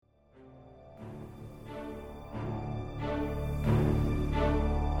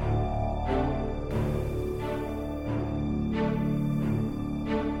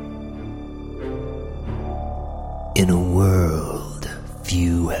In a world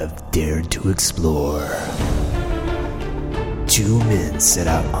few have dared to explore, two men set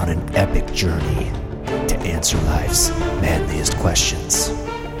out on an epic journey to answer life's manliest questions.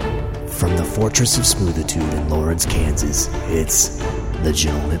 From the fortress of smoothitude in Lawrence, Kansas, it's the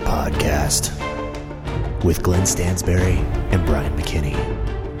Gentlemint Podcast with Glenn Stansberry and Brian McKinney.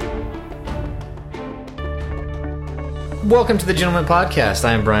 Welcome to the Gentlemint Podcast.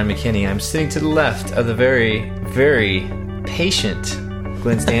 I am Brian McKinney. I'm sitting to the left of the very, very patient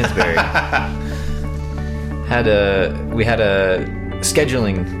Glenn Stansberry. We had a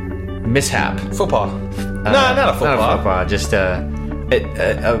scheduling mishap. Faux pas. Not a faux pas. Just a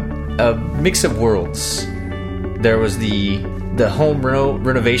mix of worlds. There was the home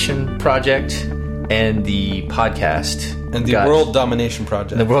renovation project and the podcast. And the World Domination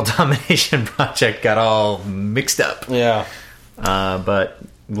Project. The World Domination Project got all mixed up. Yeah. But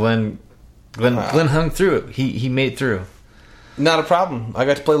Glenn hung through it. He made it through. Not a problem. I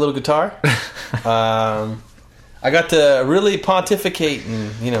got to play a little guitar. I got to really pontificate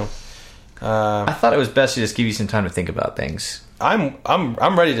and, I thought it was best to just give you some time to think about things. I'm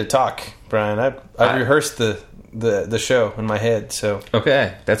ready to talk, Brian. I rehearsed the show in my head, so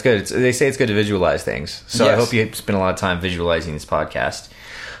okay, that's good. They say it's good to visualize things, so yes. I hope you spend a lot of time visualizing this podcast.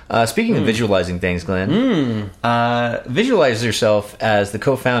 Speaking of visualizing things, Glenn, visualize yourself as the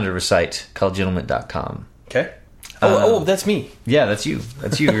co-founder of a site called Gentlemint.com. Okay. That's me. Yeah, that's you.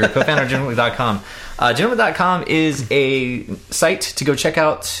 You're a co-founder of Gentlemint.com. Gentlemint.com is a site to go check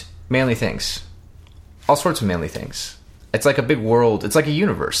out manly things, all sorts of manly things. It's like a big world. It's like a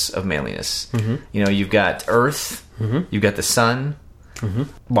universe of manliness. Mm-hmm. You've got Earth. Mm-hmm. You've got the Sun. Mm-hmm.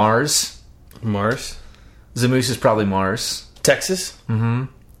 Mars. Zamoose is probably Mars. Texas. Mm-hmm.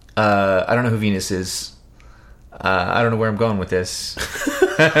 I don't know who Venus is. I don't know where I'm going with this.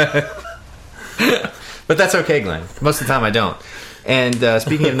 But that's okay, Glenn. Most of the time I don't. And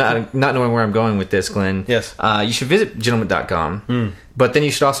speaking of not knowing where I'm going with this, Glenn, yes, you should visit Gentlemint.com. But then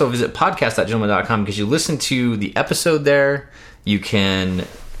you should also visit podcast.gentlemint.com because you listen to the episode there. You can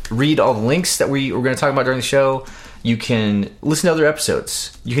read all the links that we're going to talk about during the show. You can listen to other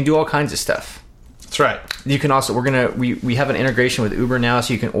episodes. You can do all kinds of stuff. That's right. You can also we have an integration with Uber now,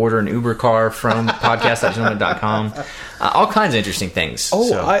 so you can order an Uber car from podcast.gentlemint.com. All kinds of interesting things.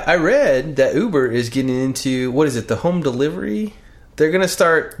 I read that Uber is getting into, what is it, the home delivery? They're going to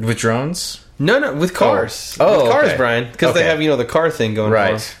start with drones? No, with cars. With cars, okay. Brian, because they have the car thing going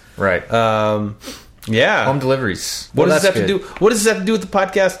on. Right. Yeah, home deliveries. What does this have to do? What does this have to do with the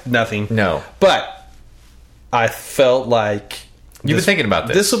podcast? Nothing. No, but I felt like you've been thinking about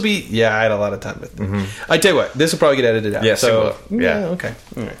this. This will be. Yeah, I had a lot of time with it. Mm-hmm. I tell you what, this will probably get edited out. Yes, so yeah. Okay.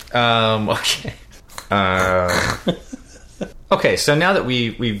 All right. Okay. Okay. So now that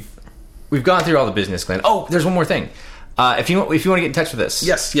we've gone through all the business, Glenn. Oh, there's one more thing. If you want to get in touch with us,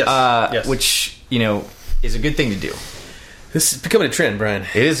 yes, which is a good thing to do. This is becoming a trend, Brian.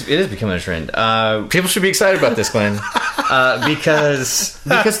 It is becoming a trend. People should be excited about this, Glenn, because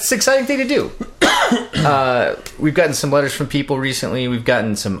it's an exciting thing to do. We've gotten some letters from people recently. We've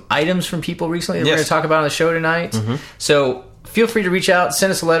gotten some items from people recently that we're going to talk about on the show tonight. Mm-hmm. So feel free to reach out.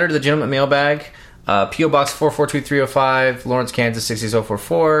 Send us a letter to the Gentlemint Mailbag, P.O. Box 442305, Lawrence, Kansas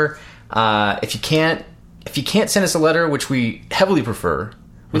 66044. If you can't send us a letter, which we heavily prefer,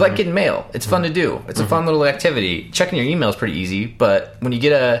 we like getting mail. It's fun to do. It's a fun little activity. Checking your email is pretty easy, but when you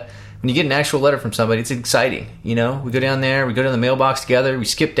get an actual letter from somebody, it's exciting. We go down there, we go to the mailbox together, we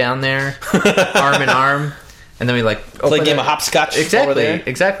skip down there, arm in arm, and then we play a game of hopscotch.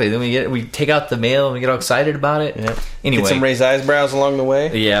 Exactly. Then we take out the mail and we get all excited about it. Yeah. Anyway, get some raised eyebrows along the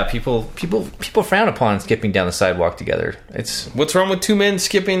way. Yeah, people frown upon skipping down the sidewalk together. What's wrong with two men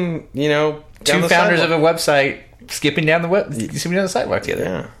skipping? Two founders of a website skipping down the sidewalk together.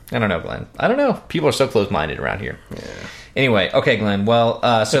 Yeah. I don't know, Glenn. I don't know. People are so close-minded around here. Yeah. Anyway, okay, Glenn.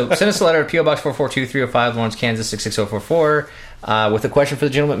 Well, so send us a letter at P.O. Box 442305, Lawrence, Kansas 66044, with a question for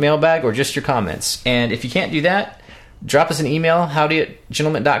the Gentlemint Mailbag or just your comments. And if you can't do that, drop us an email,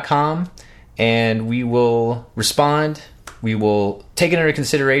 howdy@gentlemint.com, and we will respond. We will take it under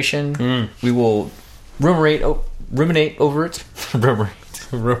consideration. We will ruminate over it.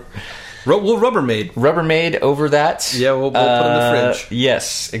 We'll Rubbermaid over that. Yeah, we'll put it in the fridge.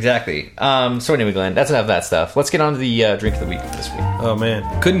 Yes, exactly. So anyway, Glenn, that's enough of that stuff. Let's get on to the drink of the week this week. Oh, man.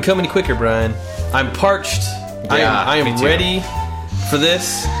 Couldn't come any quicker, Brian. I'm parched. Yeah, I am ready for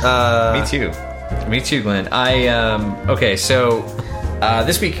this. Me too, Glenn. Okay, so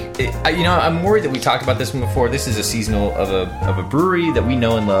this week, I'm worried that we talked about this one before. This is a seasonal of a brewery that we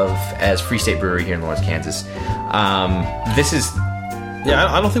know and love as Free State Brewery here in Lawrence, Kansas. This is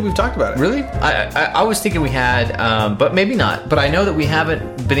Yeah, I don't think we've talked about it. Really? I was thinking we had, but maybe not. But I know that we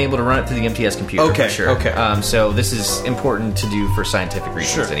haven't been able to run it through the MTS computer. Okay, for sure. okay. So this is important to do for scientific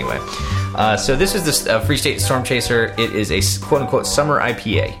reasons, Sure. anyway. So this is the Free State Storm Chaser. It is a quote unquote summer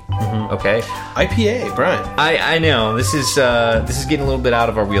IPA. Mm-hmm. Okay. IPA, Brian. I know this is getting a little bit out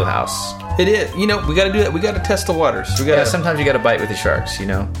of our wheelhouse. It is. You know, we got to do it. We got to test the waters. We got. Yeah, sometimes you got to bite with the sharks. You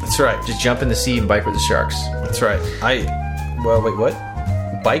know. That's right. Just jump in the sea and bite with the sharks. That's right. Well, wait, what?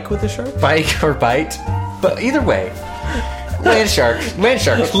 Bike with a shark? Bike or bite, but either way, land shark.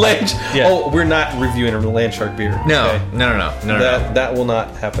 Yeah. Oh, we're not reviewing a land shark beer. No, okay? no. That will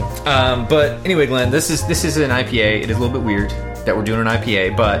not happen. But anyway, Glenn, this is an IPA. It is a little bit weird that we're doing an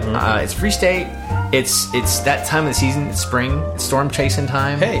IPA, but it's Free State. It's that time of the season. It's spring. It's storm chasing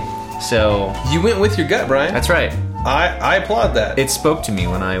time. Hey, so you went with your gut, Brian. that's right. I applaud that. It spoke to me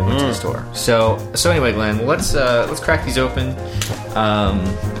when I went to the store. So anyway, Glenn, let's crack these open.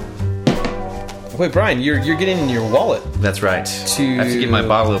 Wait, Brian, you're getting in your wallet. That's right. I have to get my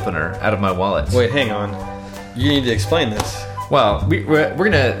bottle opener out of my wallet. Wait, hang on. You need to explain this. Well, we're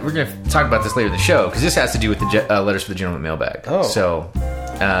gonna talk about this later in the show because this has to do with the letters for the Gentlemint mailbag. Oh. So,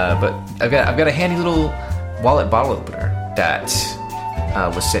 but I've got a handy little wallet bottle opener that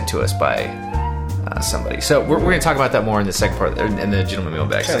was sent to us by somebody. So we're going to talk about that more in the second part in the Gentleman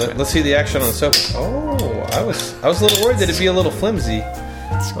Mailbag segment. Let's see the action on the sofa. Oh, I was a little worried that it'd be a little flimsy.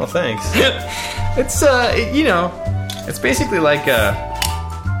 Well, thanks. It's it's basically like there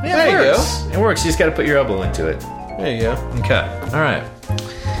you go. It works. You just got to put your elbow into it. There you go. Okay. All right.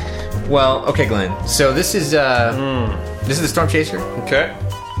 Well, okay, Glenn. So this is the Storm Chaser. Okay.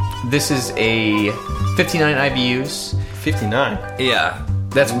 This is a 59 IBUs. 59. Yeah.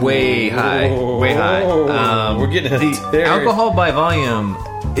 That's way high. Way high. We're getting the alcohol by volume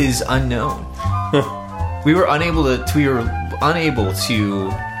is unknown. we were unable to.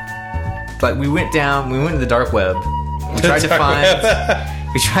 Like we went to the dark web. We tried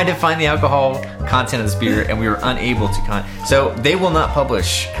to find the alcohol content of this beer, and we were unable to So they will not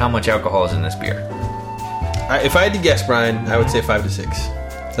publish how much alcohol is in this beer. If I had to guess, Brian, I would say 5 to 6.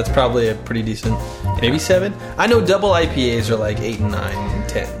 That's probably a pretty decent. Maybe 7. I know double IPAs are like 8 and 9 and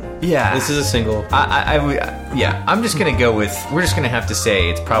 10. Yeah, this is a single. I'm just gonna go with. We're just gonna have to say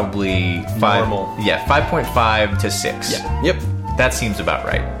it's probably 5. Normal. Yeah, 5.5 to 6. Yeah. Yep. That seems about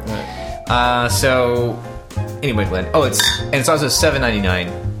right. So anyway, Glenn. It's also $7.99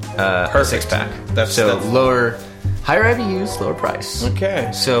 per 6-pack. That's higher IBUs, lower price.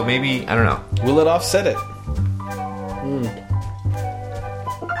 Okay. So maybe I don't know. Will it offset it?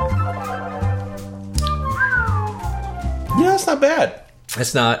 Yeah, it's not bad.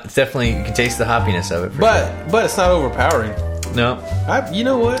 It's not. It's definitely, you can taste the hoppiness of it. But it's not overpowering. No. You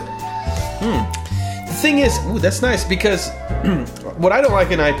know what? The thing is, that's nice because what I don't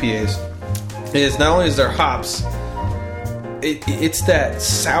like in IPAs is not only is there hops, it's that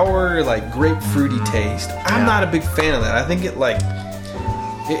sour, like grapefruity taste. I'm not a big fan of that. I think it's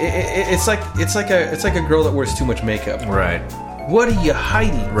like a girl that wears too much makeup. Right. What are you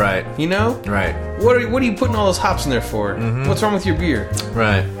hiding? Right. You know? Right. What are you putting all those hops in there for? Mm-hmm. What's wrong with your beer?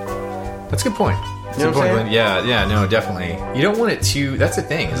 Right. That's a good point. You know what I'm saying? Yeah, no, definitely. You don't want it too. That's the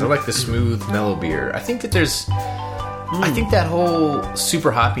thing. Is I like the smooth, mellow beer. I think that there's. I think that whole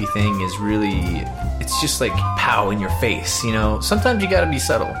super hoppy thing is really. It's just like pow in your face. You know. Sometimes you got to be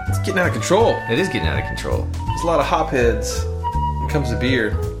subtle. It's getting out of control. It is getting out of control. There's a lot of hop heads when it comes to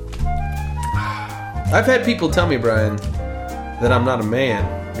beer. I've had people tell me, Brian, that I'm not a man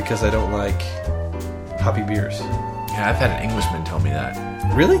because I don't like hoppy beers. Yeah, I've had an Englishman tell me that.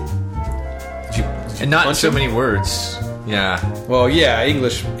 Really? Did you and not in punch so him? many words. Yeah. Well, yeah,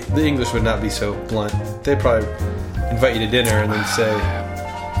 the English would not be so blunt. They'd probably invite you to dinner and then say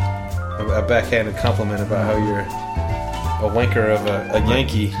a backhanded compliment about how you're a wanker of a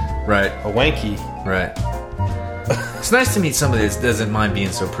Yankee. Right. A wanky. Right. It's nice to meet somebody that doesn't mind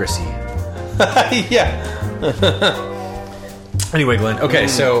being so prissy. Yeah. Anyway, Glenn. Okay,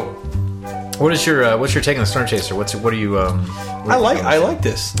 so what's your take on the Storm Chaser? What are you? I like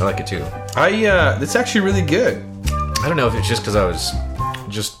this. I like it too. It's actually really good. I don't know if it's just because I was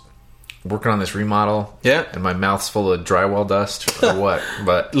just working on this remodel. Yeah. And my mouth's full of drywall dust or what,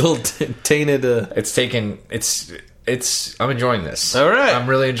 but A little tainted. I'm enjoying this. All right. I'm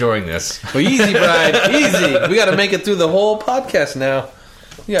really enjoying this. Well, easy, Brian. Easy. We got to make it through the whole podcast now.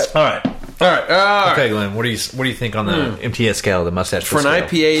 Yeah. All right. Okay, Glenn. What do you think on the MTS scale, the Mustache For Twist an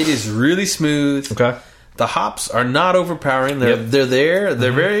scale? IPA, it is really smooth. Okay. The hops are not overpowering. They're there.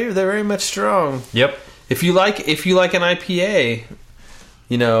 They're very much strong. Yep. If you like an IPA,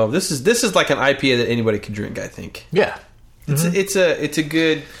 you know this is like an IPA that anybody could drink. I think. Yeah. It's a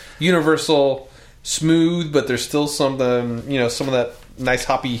good universal smooth, but there's still some of that nice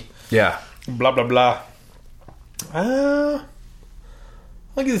hoppy. Yeah. Blah blah blah. I'll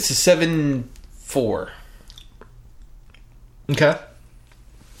give this a 7.4. Okay.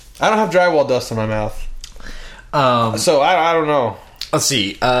 I don't have drywall dust in my mouth, so I don't know. Let's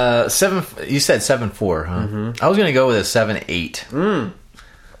see. 7. You said 7.4, huh? Mm-hmm. I was going to go with a 7.8.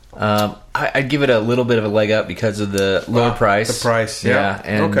 I'd give it a little bit of a leg up because of the lower price. The price, yeah.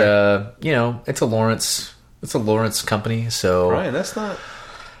 And it's a Lawrence. It's a Lawrence company, so Brian, that's not.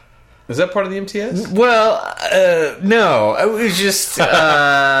 Is that part of the MTS? Well, no. I was just.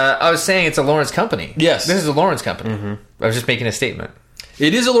 I was saying it's a Lawrence company. Yes, this is a Lawrence company. Mm-hmm. I was just making a statement.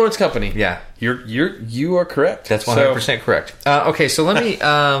 It is a Lawrence company. Yeah, you are correct. That's 100% correct. Okay, so let me.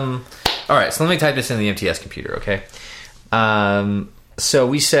 All right, so let me type this in the MTS computer. Okay. So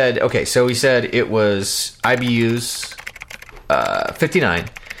we said it was IBUs 59.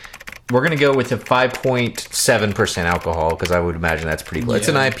 We're going to go with a 5.7% alcohol because I would imagine that's pretty low. Yeah. It's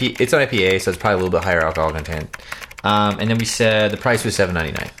an IPA, so it's probably a little bit higher alcohol content. And then we said the price was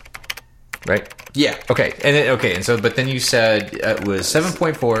 $7.99. Right? Yeah. Okay. But then you said it was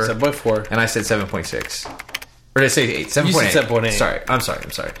 7.4. 7.4. And I said 7.6. Or did I say 8? 7.8. You said 7.8. Sorry. I'm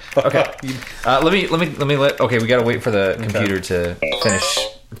sorry. Okay. Let me okay, we got to wait for the computer to finish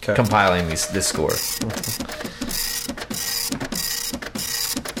compiling this score.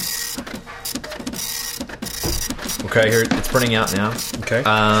 Okay, here it's printing out now. Okay.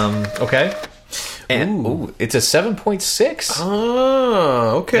 Okay. And it's a 7.6.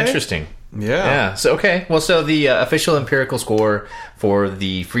 Oh, okay. Interesting. Yeah. So so the official empirical score for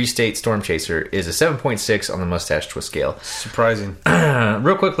the Free State Storm Chaser is a 7.6 on the Mustache Twist Scale. Surprising.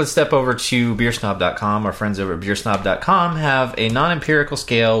 Real quick, let's step over to beersnob.com. Our friends over at beersnob.com have a non-empirical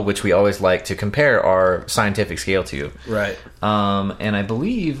scale, which we always like to compare our scientific scale to. Right. And I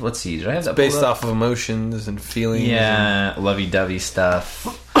believe, let's see, did I have that based off of emotions and feelings? Yeah, lovey-dovey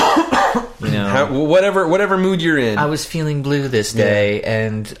stuff. Whatever mood you're in. I was feeling blue this day,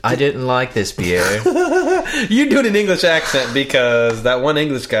 and I didn't like this beer. You're doing an English accent because that one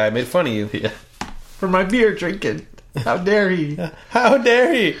English guy made fun of you. Yeah. For my beer drinking. How dare he? How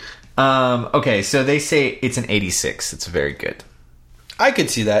dare he? Okay, so they say it's an 86. It's very good. I could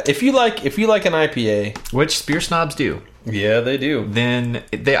see that. If you like an IPA, which beer snobs do. Yeah, they do. Then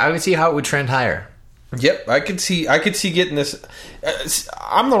I would see how it would trend higher. Yep, I could see getting this.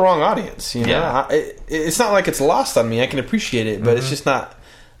 I'm the wrong audience, you know. Yeah. It's not like it's lost on me. I can appreciate it, but it's just not.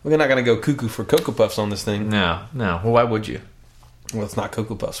 We're not going to go cuckoo for Cocoa Puffs on this thing. No. Well, why would you? Well, it's not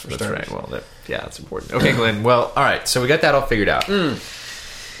Cocoa Puffs for starters. That's right. Well, that's important. Okay, Glenn. Well, all right. So we got that all figured out.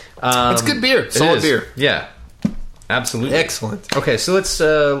 It's good beer. Solid beer. Yeah. Absolutely. Excellent. Okay, so let's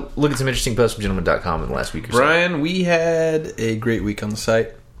look at some interesting posts from Gentlemint.com in the last week or so. Brian, we had a great week on the site,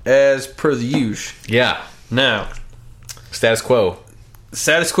 as per the usual. Yeah. Now, status quo,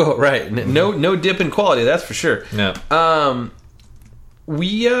 right? No dip in quality, that's for sure. No.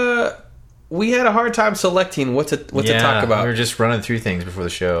 We had a hard time selecting what to talk about. We were just running through things before the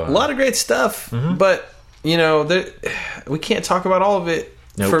show. A lot of great stuff, but we can't talk about all of it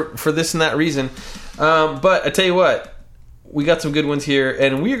for this and that reason. But I tell you what, we got some good ones here,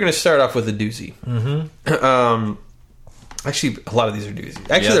 and we are going to start off with a doozy. Actually, a lot of these are doozies.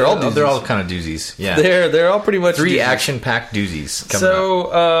 Actually, they're all doozies. They're all kind of doozies. Yeah, they're all pretty much 3 doozies. action-packed doozies.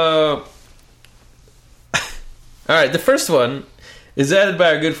 All right, the first one is added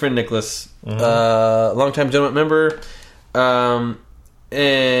by our good friend Nicholas, longtime Gentlemint member,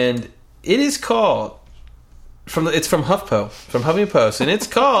 and it is called it's from Huffington Post, and it's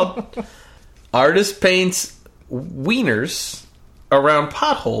called "Artist Paints Weiners Around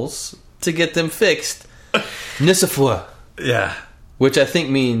Potholes to Get Them Fixed." NSFW. Yeah. Which I think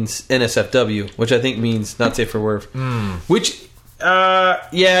means NSFW, which I think means not safe for work. Which, I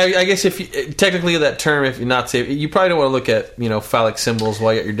guess if you, technically that term, if you're not safe, you probably don't want to look at, phallic symbols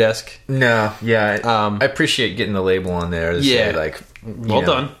while you're at your desk. No, yeah. I appreciate getting the label on there to say, like, well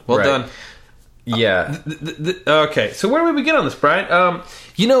done. Done. Yeah. Okay, so where do we begin on this, Brian? I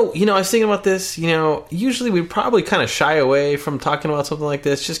was thinking about this. Usually we probably kind of shy away from talking about something like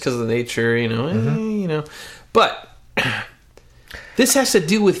this just because of the nature, But this has to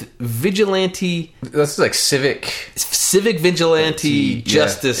do with vigilante. This is like civic vigilante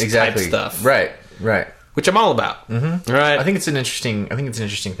justice type stuff, right? Which I'm all about. Right? I think it's an interesting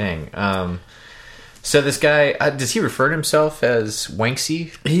thing. So this guy, does he refer to himself as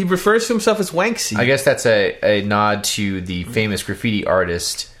Wanksy? He refers to himself as Wanksy. I guess that's a nod to the famous graffiti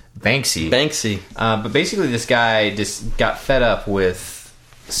artist Banksy. Banksy. But basically this guy just got fed up with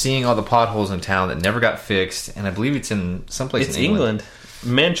seeing all the potholes in town that never got fixed, and I believe it's in someplace in England.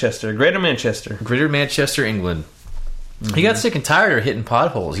 Manchester, Greater Manchester, England. Mm-hmm. He got sick and tired of hitting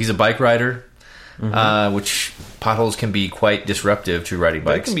potholes. He's a bike rider, which potholes can be quite disruptive to riding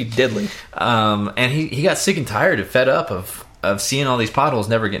bikes. It can be deadly. And he got sick and tired and fed up of seeing all these potholes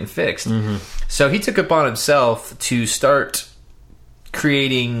never getting fixed. Mm-hmm. So he took it upon himself to start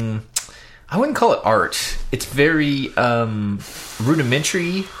creating, I wouldn't call it art. It's very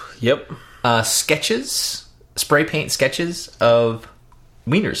rudimentary. Yep. Sketches, spray paint sketches of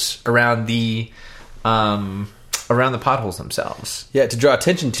wieners around the potholes themselves. Yeah, to draw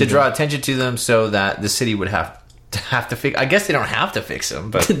attention to them, so that the city would have to fix. I guess they don't have to fix them,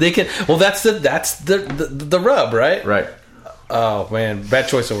 but they can. Well, that's the rub, right? Right. Oh man, bad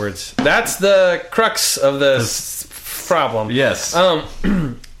choice of words. That's the crux of the problem. Yes.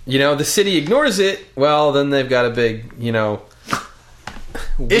 The city ignores it. Well, then they've got a big,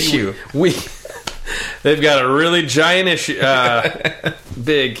 issue. They've got a really giant issue,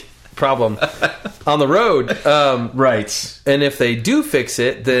 big problem on the road. Right. And if they do fix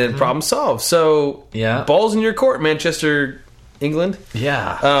it, then problem solved. So, balls in your court, Manchester, England.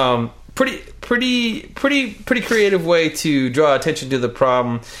 Yeah. Pretty creative way to draw attention to the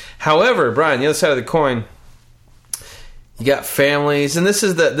problem. However, Brian, the other side of the coin, you got families, and this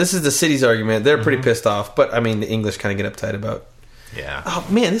is the city's argument. They're pretty pissed off, but I mean, the English kind of get uptight about. Yeah. Oh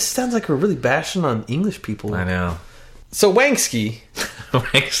man, this sounds like we're really bashing on English people. I know. So Wanksky.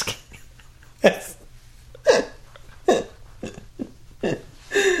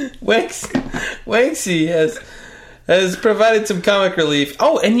 Wanksy has provided some comic relief.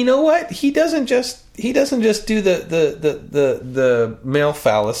 Oh, and you know what? He doesn't just do the male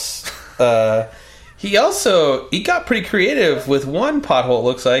phallus. He got pretty creative with one pothole, it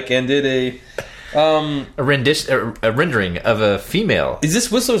looks like, and did a rendering of a female. Is this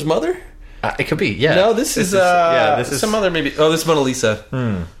Whistler's mother? It could be. Yeah. No, this is some other maybe. Oh, this is Mona Lisa.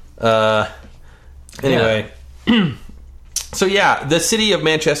 Anyway. Yeah. So yeah, the city of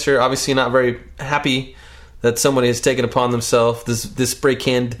Manchester obviously not very happy that somebody has taken upon themselves this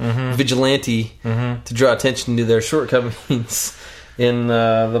spray-canned vigilante to draw attention to their shortcomings in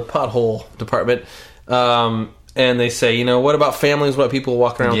the pothole department. And they say, what about families? What about people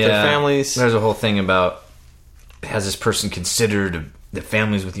walking around with their families? There's a whole thing about, has this person considered the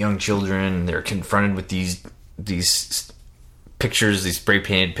families with young children? They're confronted with these pictures, these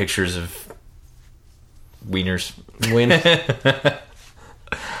spray-painted pictures of wieners.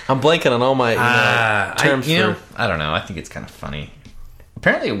 I'm blanking on all my terms. I don't know. I think it's kind of funny.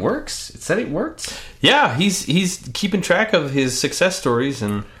 Apparently, it works. It said it worked. Yeah, he's keeping track of his success stories,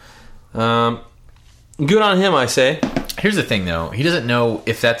 and good on him, I say. Here's the thing, though. He doesn't know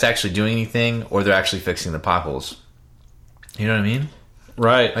if that's actually doing anything or they're actually fixing the potholes. You know what I mean?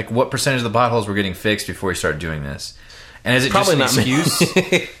 Right. Like, what percentage of the potholes were getting fixed before he started doing this? And is it probably just an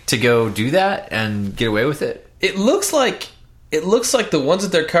excuse to go do that and get away with it? It looks like the ones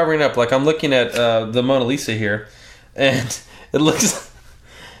that they're covering up. Like, I'm looking at the Mona Lisa here, and it looks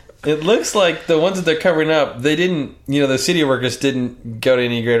like the ones that they're covering up, they didn't, the city workers didn't go to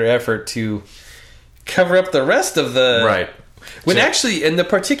any greater effort to cover up the rest of the... Right. When actually, in the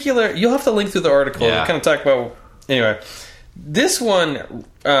particular... You'll have to link through the article and kind of talk about... Anyway, this one,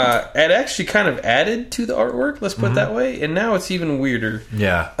 it actually kind of added to the artwork, let's put it that way, and now it's even weirder.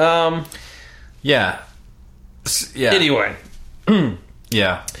 Yeah. Yeah. Anyway.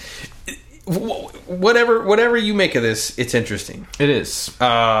 Yeah. Whatever you make of this, it's interesting. It is.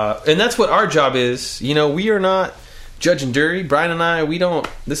 And that's what our job is. We are not judge and jury. Brian and I, we don't...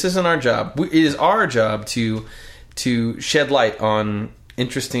 This isn't our job. It is our job to shed light on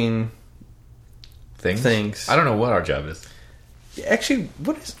interesting things. I don't know what our job is. Actually,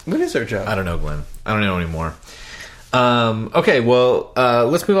 what is our job? I don't know, Glenn. I don't know anymore. Okay, well,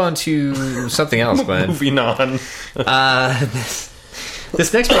 let's move on to something else, Glenn. Moving on.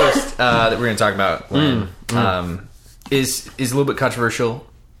 This next post that we're going to talk about, Glenn, is a little bit controversial.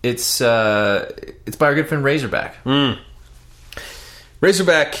 It's by our good friend Razorback.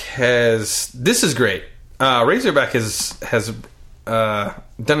 Razorback has... This is great. Razorback has done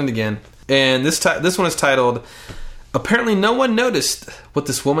it again. And this one is titled, "Apparently No One Noticed What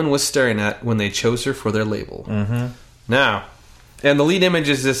This Woman Was Staring At When They Chose Her for Their Label." Now, and the lead image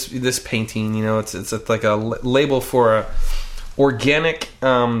is this painting. It's like a label for a organic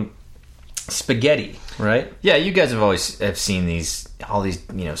spaghetti, right? Yeah, you guys have seen all these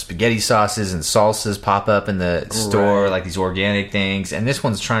spaghetti sauces and salsas pop up in the store, like these organic things. And this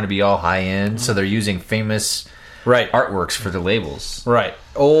one's trying to be all high end, so they're using famous artworks for the labels. Right,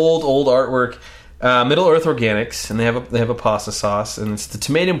 old artwork. Middle Earth Organics, and they have a pasta sauce, and it's the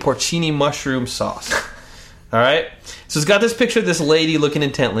tomato and porcini mushroom sauce. All right, so it's got this picture of this lady looking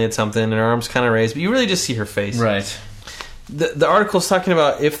intently at something, and her arms kind of raised, but you really just see her face. Right. The article's talking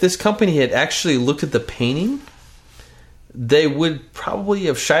about if this company had actually looked at the painting, they would probably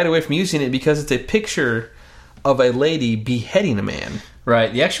have shied away from using it because it's a picture of a lady beheading a man.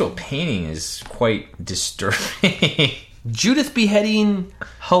 Right. The actual painting is quite disturbing. Judith beheading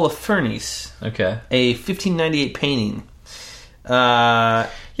Holofernes. Okay. A 1598 painting. Yeah,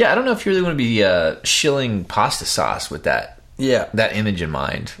 I don't know if you really want to be shilling pasta sauce with that image in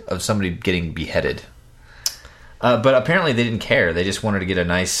mind of somebody getting beheaded. But apparently they didn't care. They just wanted to get a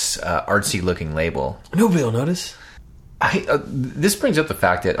nice artsy-looking label. Nobody will notice. This brings up the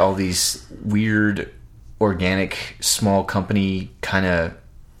fact that all these weird, organic, small company kind of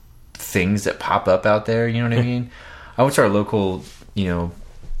things that pop up out there, you know what I mean? I went to our local,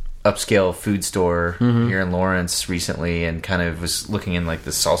 upscale food store here in Lawrence recently and kind of was looking in like the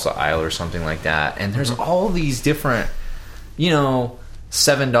salsa aisle or something like that. And there's all these different, $7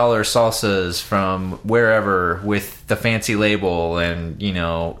 salsas from wherever with the fancy label and,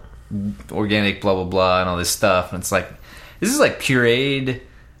 organic blah, blah, blah and all this stuff. And it's like, this is like pureed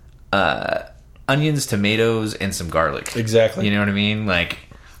onions, tomatoes, and some garlic. Exactly. You know what I mean? Like,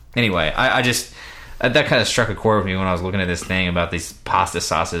 anyway, I just... that kind of struck a chord with me when I was looking at this thing about these pasta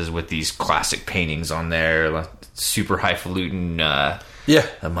sauces with these classic paintings on there, like super highfalutin.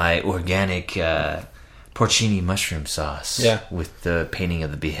 My organic porcini mushroom sauce. Yeah. With the painting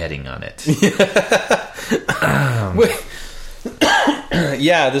of the beheading on it.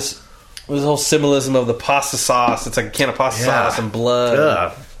 This whole symbolism of the pasta sauce. It's like a can of pasta sauce and blood.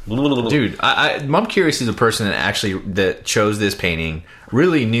 Ugh. Dude, I'm curious as a person that chose this painting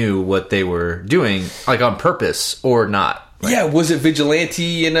really knew what they were doing, like on purpose or not. Like, was it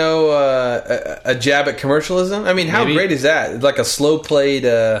vigilante, a jab at commercialism? I mean, how great is that? Like a slow played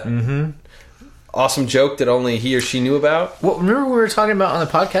awesome joke that only he or she knew about? Well, remember we were talking about on the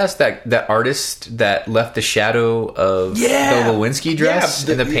podcast that artist that left the shadow of the Lewinsky dress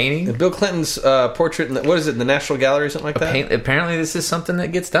in the painting? Bill Clinton's portrait, what is it, in the National Gallery or something like that? Apparently this is something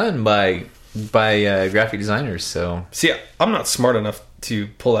that gets done by graphic designers. So see, I'm not smart enough to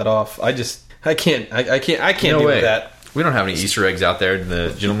pull that off. I can't do that. We don't have any Easter eggs out there in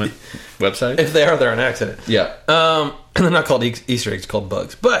the Gentlemint website. If they are, they're an accident. Yeah. They're not called Easter eggs, called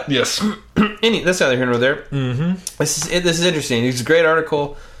bugs. But yes, that's neither here nor there. Mm-hmm. This is interesting. It's a great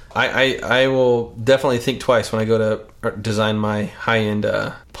article. I will definitely think twice when I go to design my high-end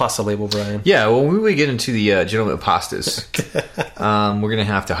pasta label, Brian. Yeah, well, when we get into the Gentlemint pastas, we're going to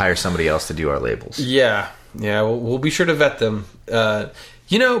have to hire somebody else to do our labels. Yeah. We'll be sure to vet them. Brian,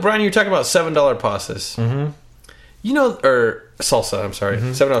 you're talking about $7 pastas. Mm-hmm. Or salsa, I'm sorry.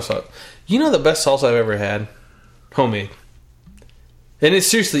 $7 salsa. The best salsa I've ever had? Homemade. And it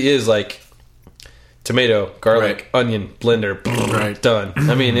seriously is like tomato, garlic, onion, blender, done.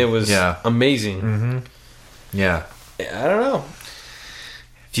 I mean, it was amazing. Mm-hmm. Yeah. I don't know.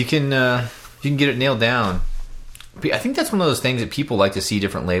 If you can get it nailed down. I think that's one of those things that people like to see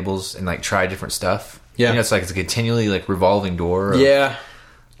different labels and like try different stuff. Yeah. It's like it's a continually like revolving door.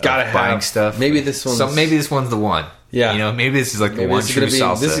 Gotta have buying stuff. Maybe this one's the one. Yeah. Maybe this is like the one true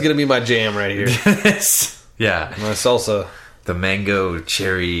salsa. This is gonna be my jam right here. Yeah. My salsa. The mango,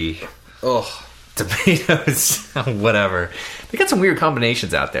 cherry, tomatoes, whatever. They got some weird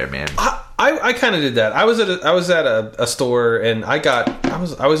combinations out there, man. I kind of did that. I was at a store and I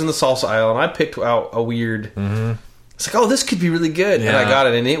was in the salsa aisle and I picked out a weird. Mm-hmm. It's like, this could be really good, and I got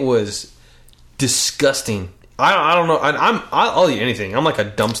it, and it was disgusting. I don't know. I'll eat anything. I'm like a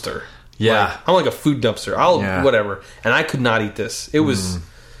dumpster. Yeah, I'm like a food dumpster. Whatever. And I could not eat this. It was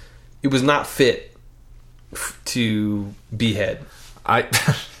not fit to behead. I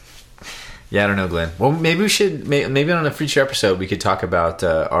don't know, Glenn. Well, maybe we should. Maybe on a future episode we could talk about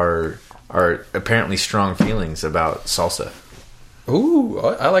our apparently strong feelings about salsa. Ooh,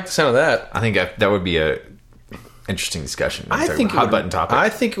 I like the sound of that. I think that would be a interesting discussion. I think hot button topic. I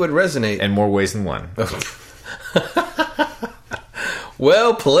think it would resonate in more ways than one.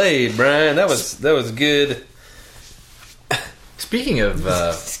 Well played, Brian. That was good. Speaking of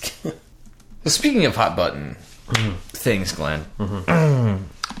hot button things, Glenn,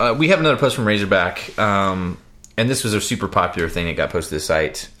 we have another post from Razorback, and this was a super popular thing that got posted to the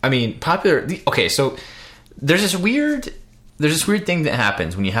site. I mean, popular. Okay, so there's this weird thing that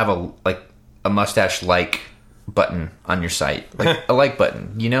happens when you have a mustache like button on your site, like a like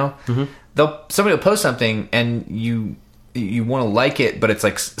button. Mm-hmm. Somebody will post something and you want to like it, but it's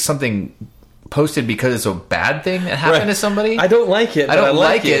like something posted because it's a bad thing that happened to somebody. I don't like it. I don't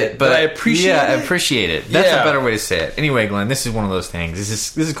like it, but I appreciate it. Yeah, I appreciate it. That's a better way to say it. Anyway, Glenn, this is one of those things.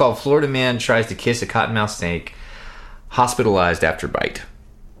 This is called Florida Man Tries to Kiss a Cottonmouth Snake, Hospitalized After Bite.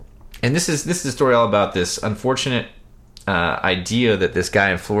 And this is a story all about this unfortunate idea that this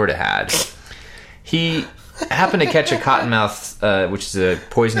guy in Florida had. He happened to catch a cottonmouth, which is a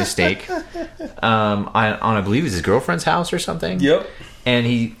poisonous snake, on I believe it was his girlfriend's house or something. Yep. And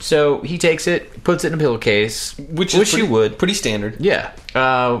he takes it, puts it in a pillowcase, which you would. Pretty standard. Yeah.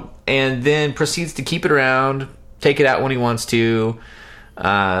 And then proceeds to keep it around, take it out when he wants to,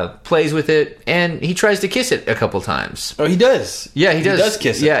 plays with it, and he tries to kiss it a couple times. Oh, he does? Yeah, he does. He does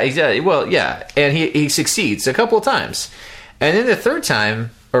kiss it. Yeah, he does. Well, yeah. And he succeeds a couple of times. And then the third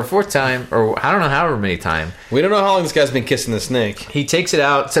time, or fourth time, or I don't know however many time. We don't know how long this guy's been kissing the snake. He takes it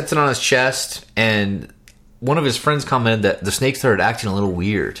out, sets it on his chest, and one of his friends commented that the snake started acting a little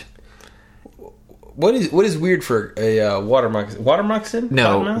weird. What is weird for a water moccasin? Water moccasin?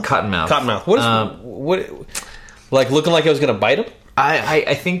 No, cottonmouth. Cottonmouth. What like looking like it was going to bite him?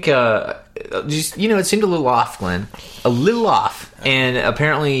 I think just it seemed a little off, Glenn. A little off, and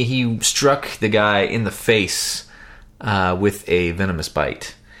apparently he struck the guy in the face with a venomous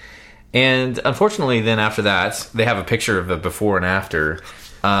bite. And unfortunately, then after that, they have a picture of the before and after,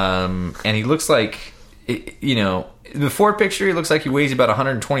 and he looks like, the before picture, he looks like he weighs about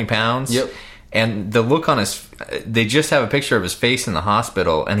 120 pounds. Yep. And the look on they just have a picture of his face in the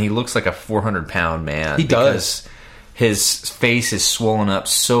hospital, and he looks like a 400-pound man. He does. His face is swollen up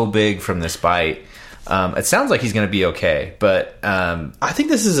so big from this bite. It sounds like he's going to be okay, but I think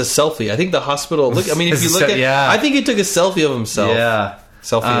this is a selfie. I think the hospital. Look, I mean, if you look at, I think he took a selfie of himself. Yeah,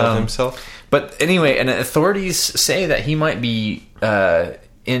 selfie of himself. But anyway, and authorities say that he might be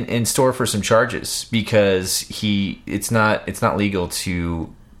in store for some charges because it's not legal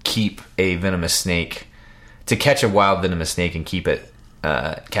to keep a venomous snake, to catch a wild venomous snake and keep it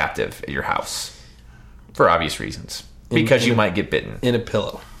captive at your house for obvious reasons, because you might get bitten in a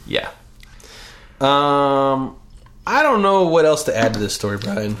pillow. Yeah. I don't know what else to add to this story,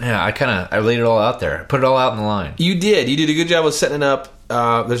 Brian. Yeah, I laid it all out there. I put it all out in the line. You did a good job of setting it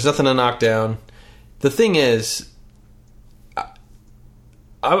up. There's nothing to knock down. The thing is,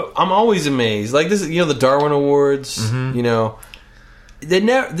 I'm always amazed. Like this, the Darwin Awards. Mm-hmm.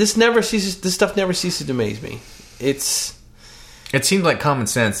 This stuff never ceases to amaze me. It seems like common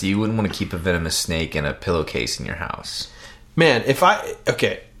sense that you wouldn't want to keep a venomous snake in a pillowcase in your house. Man,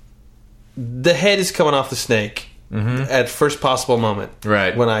 the head is coming off the snake at first possible moment,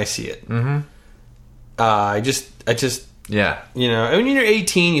 right? When I see it, I just, yeah. When you're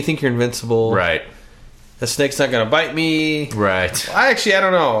 18, you think you're invincible, right? The snake's not going to bite me, right? I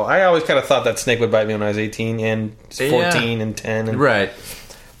don't know. I always kind of thought that snake would bite me when I was 18 and 14 and 10, right?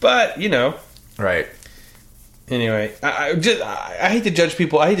 But right. Anyway, I hate to judge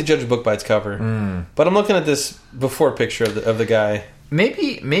people. I hate to judge a book by its cover. But I'm looking at this before picture of the guy.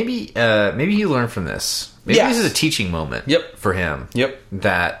 Maybe you learn from this. Maybe this is a teaching moment. Yep. For him. Yep.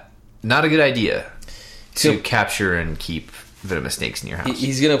 That not a good idea to capture and keep venomous snakes in your house.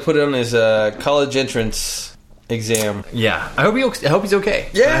 He's gonna put it on his college entrance exam. Yeah, I hope he's okay.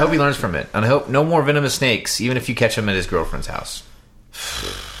 Yeah, I hope he learns from it, and I hope no more venomous snakes, even if you catch him at his girlfriend's house.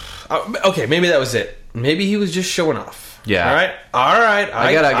 Okay, maybe that was it. Maybe he was just showing off. Yeah. All right.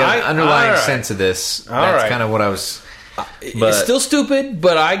 I got an underlying sense of this. That's kind of what I was. It's still stupid,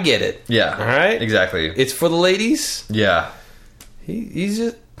 but I get it. Yeah. All right. Exactly. It's for the ladies. Yeah. He's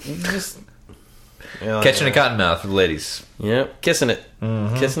just catching a cottonmouth for the ladies. Yep. Kissing it.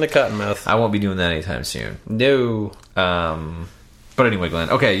 Mm-hmm. Kissing a cottonmouth. I won't be doing that anytime soon. No. But anyway, Glenn.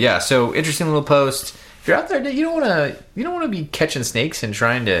 Okay. Yeah. So interesting little post. If you're out there, you don't want to be catching snakes and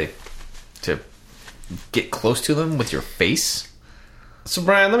trying to get close to them with your face. So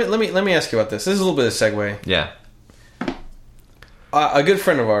Brian, let me ask you about this. This is a little bit of a segue. Yeah. A good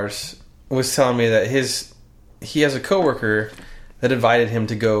friend of ours was telling me that he has a coworker that invited him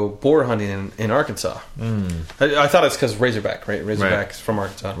to go boar hunting in Arkansas. I thought it's because Razorback, right? Razorback's from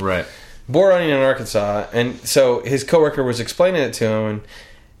Arkansas, right? Boar hunting in Arkansas, and so his coworker was explaining it to him,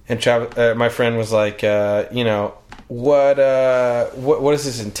 and my friend was like, what does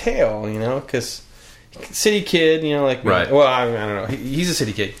this entail? Because city kid, right? Well, I don't know. He's a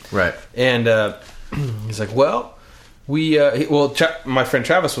city kid, right? And he's like, well. My friend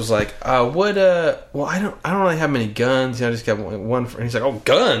Travis was like, I don't really have many guns. I just got one. And he's like, oh,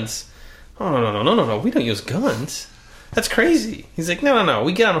 guns? Oh, no. We don't use guns. That's crazy. He's like, no.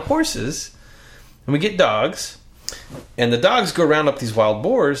 We get on horses and we get dogs, and the dogs go round up these wild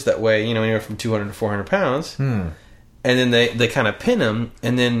boars that weigh, anywhere from 200 to 400 pounds. and then they kind of pin him,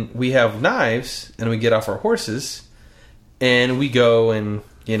 and then we have knives, and we get off our horses, and we go and,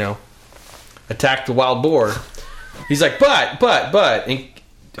 attack the wild boar. He's like, but, and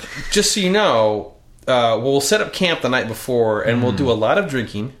just so you know, we'll set up camp the night before, and we'll do a lot of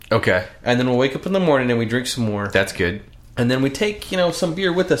drinking. Okay. And then we'll wake up in the morning and we drink some more. That's good. And then we take, some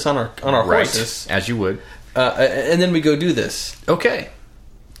beer with us on our horses. As you would. And then we go do this. Okay.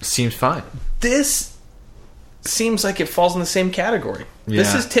 Seems fine. This seems like it falls in the same category. Yeah.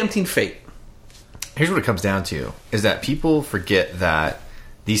 This is tempting fate. Here's what it comes down to, is that people forget that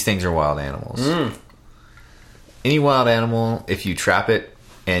these things are wild animals. Any wild animal, if you trap it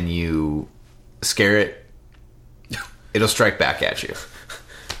and you scare it, it'll strike back at you.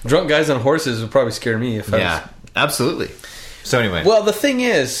 Drunk guys on horses would probably scare me if I was... Absolutely. So anyway. Well, the thing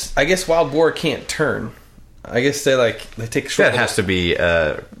is, I guess wild boar can't turn. I guess they take short... That has to be...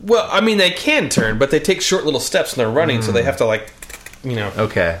 Well, I mean, they can turn, but they take short little steps when they're running, so they have to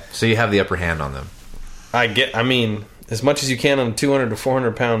Okay, so you have the upper hand on them. I mean, as much as you can on a 200 to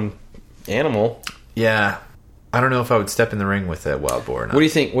 400 pound animal. Yeah. I don't know if I would step in the ring with a wild boar or not. What do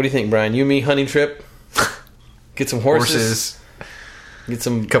you think, Brian? You and me hunting trip? Get some horses. Get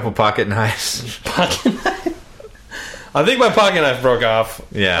some... Couple pocket knives. Pocket knife? I think my pocket knife broke off.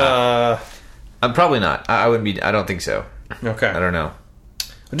 Yeah. I'm probably not. I wouldn't be... I don't think so. Okay. I don't know.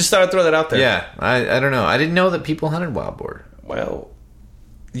 I just thought I'd throw that out there. Yeah. I don't know. I didn't know that people hunted wild boar. Well...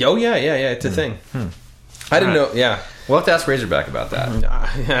 Oh, yeah. It's a thing. I didn't know... Yeah. We'll have to ask Razorback about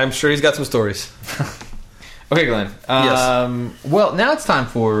that. I'm sure he's got some stories. Okay, Glenn. Yes. Well, now it's time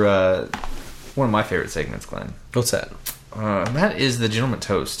for one of my favorite segments, Glenn. What's that? That is the Gentlemint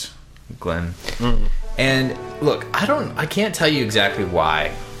Toast, Glenn. And look, I can't tell you exactly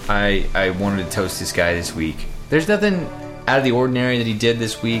why I wanted to toast this guy this week. There's nothing out of the ordinary that he did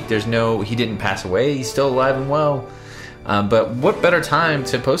this week. He didn't pass away. He's still alive and well. But what better time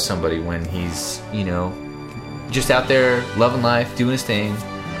to post somebody when he's, just out there loving life, doing his thing.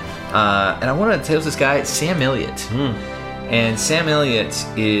 And I wanted to toast this guy, Sam Elliott. And Sam Elliott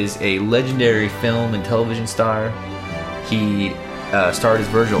is a legendary film and television star. He starred as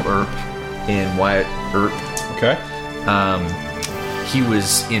Virgil Earp in Wyatt Earp. Okay. He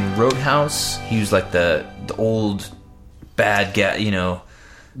was in Roadhouse. He was like the old bad guy,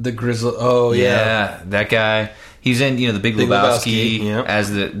 The grizzly. Oh, yeah. That guy. He's in, the Big Lebowski yep.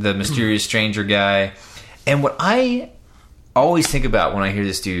 as the mysterious stranger guy. And what I always think about when I hear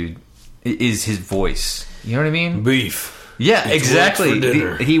this dude is his voice. You know what I mean? Beef. Yeah, exactly. For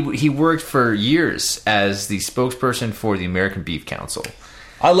dinner. He worked for years as the spokesperson for the American Beef Council.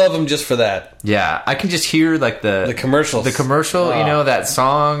 I love him just for that. Yeah, I can just hear like the commercials. The commercial, that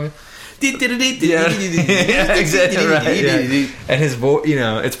song. Yeah, exactly right. Yeah. And his voice,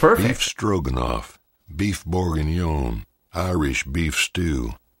 it's perfect. Beef stroganoff, beef bourguignon, Irish beef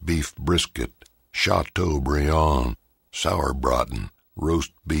stew, beef brisket, Chateaubriand, sauerbraten,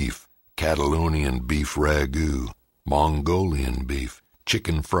 roast beef, Catalonian beef ragout, Mongolian beef,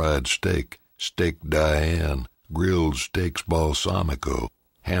 chicken fried steak, steak Diane, grilled steaks balsamico,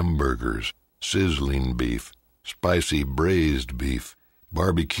 hamburgers, sizzling beef, spicy braised beef,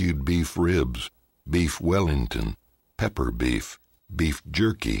 barbecued beef ribs, beef Wellington, pepper beef, beef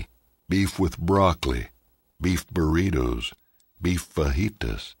jerky, beef with broccoli, beef burritos, beef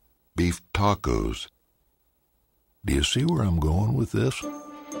fajitas, beef tacos. Do you see where I'm going with this?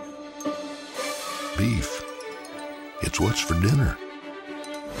 Beef. It's what's for dinner.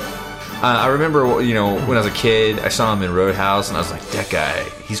 I remember, when I was a kid, I saw him in Roadhouse, and I was like, that guy,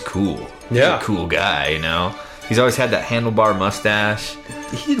 he's cool. He's a cool guy, He's always had that handlebar mustache.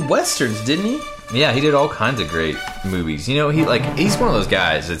 He did westerns, didn't he? Yeah, he did all kinds of great movies. He's one of those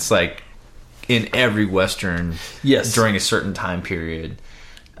guys. It's like in every western, during a certain time period,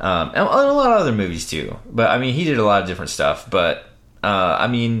 and a lot of other movies too. But he did a lot of different stuff. But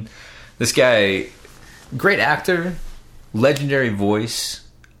this guy, great actor, legendary voice.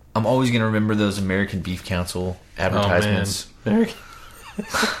 I'm always going to remember those American Beef Council advertisements. Oh,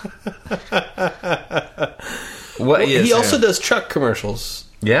 What? He also does truck commercials.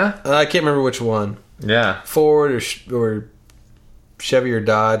 Yeah, I can't remember which one. Yeah, Ford or Chevy or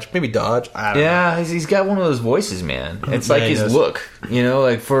Dodge, maybe Dodge. I don't know. Yeah, he's got one of those voices, man. It's like his look,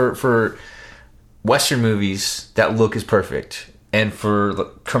 like for Western movies, that look is perfect, and for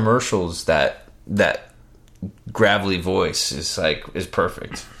commercials, that gravelly voice is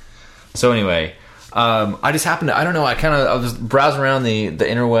perfect. So anyway, I just happened to, I don't know, I was browsing around the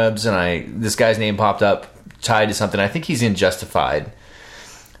interwebs, and this guy's name popped up tied to something. I think he's in Justified.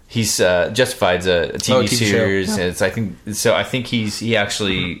 He's Justified's a TV series, and I think he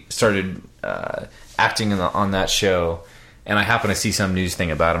actually started acting on that show, and I happened to see some news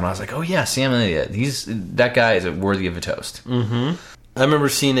thing about him. And I was like, oh yeah, Sam Elliott. That guy is worthy of a toast. Mm-hmm. I remember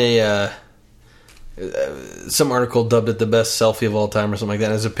seeing some article dubbed it the best selfie of all time or something like that.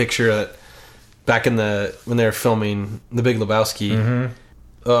 There's a picture that back when they were filming The Big Lebowski. Mm-hmm.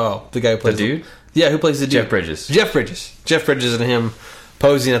 Oh, the guy who plays the dude. Who plays the dude? Jeff Bridges and him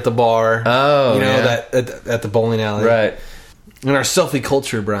posing at the bar. Oh, that at the bowling alley. Right. In our selfie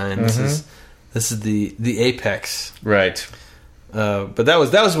culture, Brian, this is the apex. Right. But that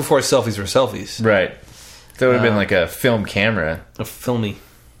was before selfies were selfies. Right. That would have been like a film camera. A filmy.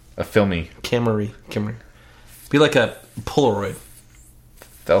 Camera. Be like a Polaroid.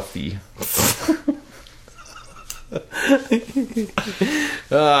 Selfie.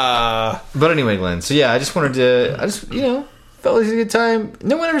 But anyway, Glenn. So yeah, I just felt it was a good time.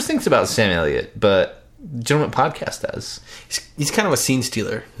 No one ever thinks about Sam Elliott, but Gentlemint Podcast does. He's kind of a scene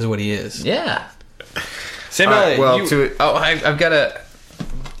stealer, is what he is. Yeah. Sam Elliott. I've got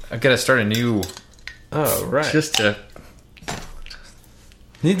to start a new. Oh right. Just to.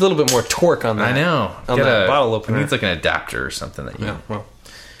 Need a little bit more torque on that. I know. On that bottle opener. It needs like an adapter or something that you. Yeah. Well.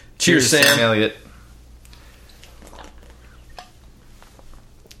 Cheers, Sam Elliott.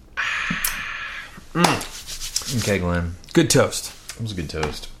 Okay, Glenn. Good toast. It was a good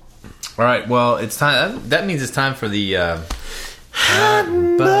toast. All right. Well, it's time. That means it's time for the hot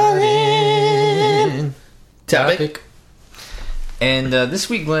button topic. And this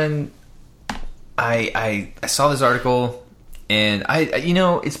week, Glenn, I saw this article, and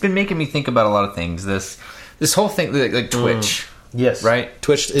it's been making me think about a lot of things. This whole thing, like Twitch. Yes. Right?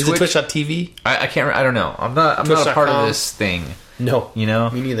 Twitch. Is it Twitch.tv? I can't. I don't know. I'm not a part of this thing. No. You know?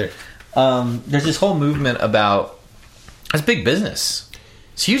 Me neither. There's this whole movement about it's big business.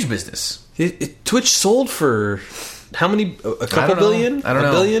 It's huge business. Twitch sold for how many? A couple billion? I don't know.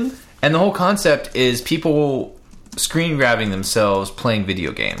 A billion? And the whole concept is people screen grabbing themselves playing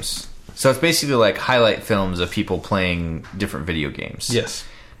video games. So it's basically like highlight films of people playing different video games. Yes.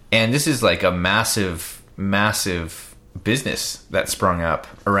 And this is like a massive, massive business that sprung up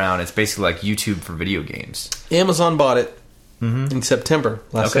around. It's basically like YouTube for video games. Amazon bought it in September.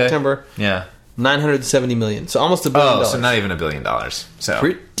 September. Yeah. $970 million. So almost $1 billion. Oh, so not even $1 billion. So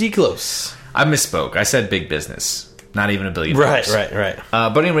pretty close. I misspoke. I said big business. Not even $1 billion. Right.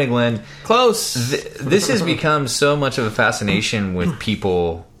 But anyway, Glenn. Close. This has become so much of a fascination with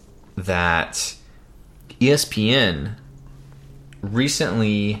people that ESPN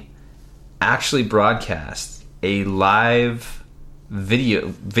recently actually broadcast a live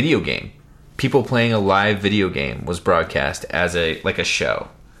video game. People playing a live video game was broadcast as a show.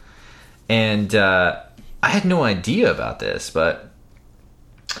 And I had no idea about this, but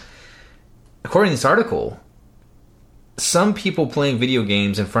according to this article, some people playing video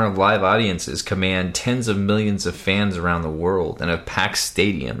games in front of live audiences command tens of millions of fans around the world and have packed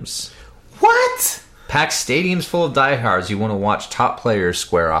stadiums. What? Packed stadiums full of diehards who want to watch top players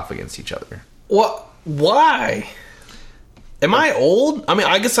square off against each other. What? Why? Am I old? I mean,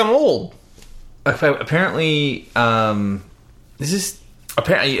 I guess I'm old. Apparently, according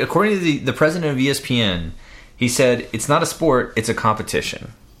to the president of ESPN, he said it's not a sport; it's a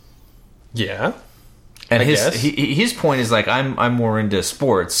competition. Yeah, and his point is like I'm more into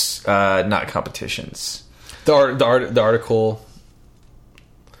sports, not competitions. The article,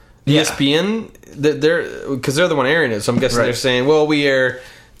 ESPN, they're the one airing it, so I'm guessing they're saying, well, we air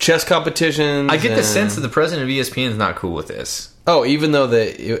chess competitions. I get the sense that the president of ESPN is not cool with this. Oh, even though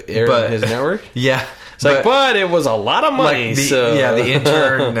they air on his network? Yeah. It's but it was a lot of money. The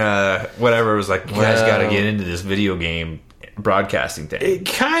intern, whatever, was like, you guys got to get into this video game broadcasting thing. It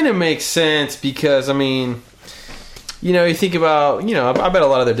kind of makes sense because, I mean, you think about, I bet a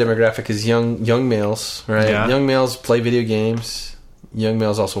lot of their demographic is young males, right? Yeah. Young males play video games. Young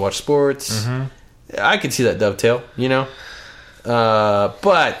males also watch sports. Mm-hmm. I could see that dovetail,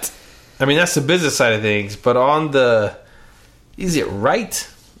 But, I mean, that's the business side of things. But on is it right?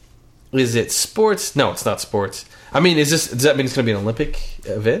 Is it sports? No, it's not sports. I mean, does that mean it's going to be an Olympic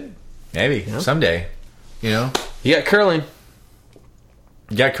event? Maybe someday. You got curling.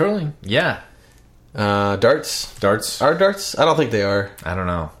 Yeah. Darts. Are darts? I don't think they are. I don't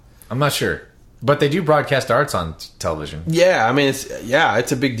know. I'm not sure. But they do broadcast darts on television. Yeah, I mean,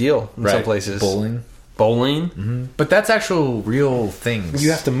 it's a big deal in some places. Bowling. Mm-hmm. But that's actual real things.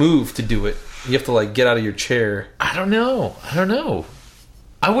 You have to move to do it. You have to get out of your chair. I don't know.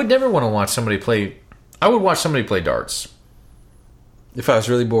 I would never want to watch somebody play. I would watch somebody play darts if I was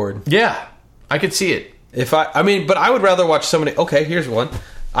really bored. Yeah, I could see it. But I would rather watch somebody. Okay, here's one.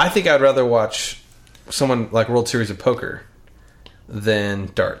 I think I'd rather watch someone like World Series of Poker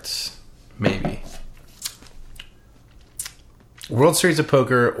than darts. Maybe. World Series of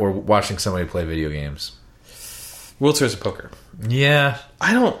Poker or watching somebody play video games? World Series of Poker. Yeah.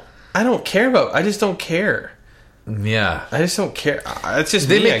 I don't care about. I just don't care. Yeah. I just don't care. It's just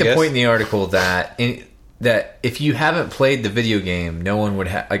they me, make I the guess. point in the article that that if you haven't played the video game, no one would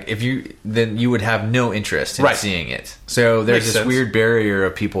have then you would have no interest in seeing it. So there's Makes this sense. weird barrier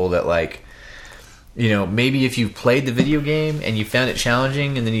of people that like, you know, maybe if you've played the video game and you found it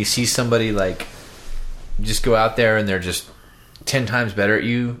challenging, and then you see somebody like just go out there and they're just 10 times better at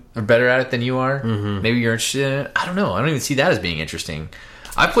you or better at it than you are. Mm-hmm. Maybe you're interested in it. I don't know. I don't even see that as being interesting.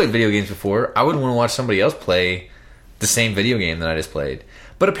 I played video games before. I wouldn't want to watch somebody else play the same video game that I just played.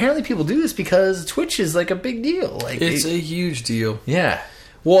 But apparently people do this because Twitch is like a big deal. Like It's a huge deal. Yeah.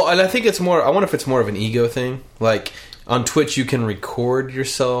 Well, and I think it's more. I wonder if it's more of an ego thing. Like on Twitch, you can record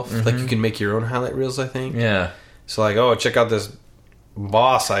yourself. Like you can make your own highlight reels. I think. Yeah. So like, oh, check out this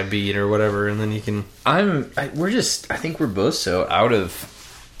boss I beat or whatever, and then you can. I think we're both so out of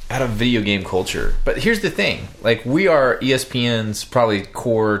video game culture. But here's the thing: like, we are ESPN's probably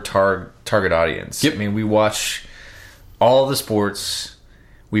core target audience. Yep. I mean, we watch all the sports.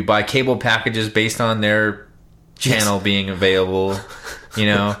 We buy cable packages based on their channel being available. You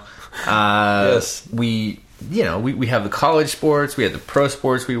know, Yes. We have the college sports. We have the pro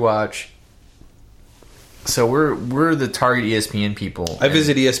sports we watch. So we're the target ESPN people. I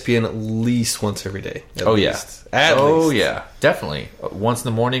visit ESPN at least once every day. At Oh least. yeah. At least. Yeah, definitely. Once in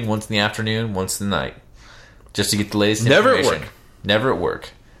the morning, once in the afternoon, once in the night, just to get the latest Never at information. work. Never at work.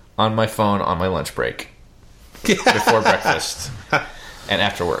 On my phone, on my lunch break, before breakfast, and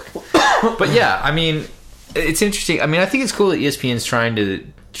after work. But yeah, I mean, it's interesting. I mean, I think it's cool that ESPN's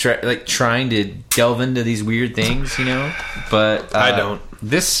trying to delve into these weird things, you know. But I don't.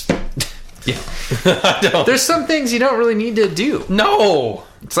 This. Yeah. I don't. There's some things you don't really need to do. No.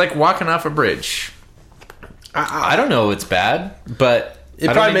 It's like walking off a bridge. I don't know it's bad, but It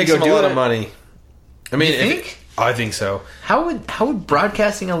I don't probably need to makes go them a do lot it. of money. I mean, You think? I think so. How would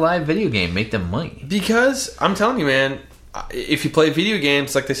broadcasting a live video game make them money? Because I'm telling you, man, if you play video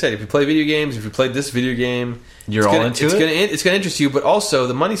games, like they said, if you play video games, if you played this video game, You're all into it? It's going to interest you, but also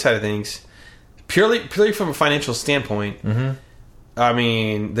the money side of things, purely from a financial standpoint. Mm-hmm. I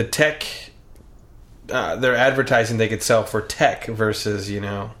mean, the tech, their advertising they could sell for tech versus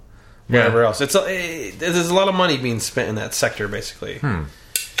whatever else. There's a lot of money being spent in that sector, basically.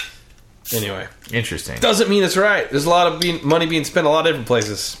 Anyway, Interesting. doesn't mean it's right. There's a lot of money being spent a lot of different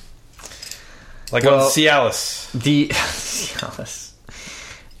places, like on Cialis. The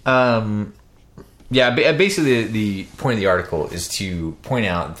basically the point of the article is to point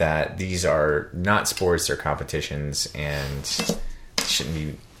out that these are not sports or competitions, and shouldn't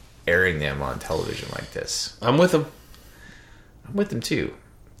be airing them on television like this. I'm with them. I'm with them too.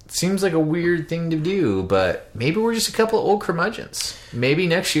 Seems like a weird thing to do, but maybe we're just a couple of old curmudgeons. Maybe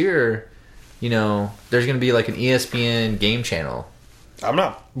next year, there's going to be like an ESPN game channel. I'm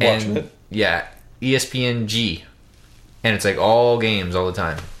not watching And, it. Yeah, ESPN G. And it's like all games all the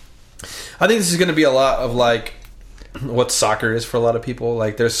time. I think this is going to be a lot of like what soccer is for a lot of people.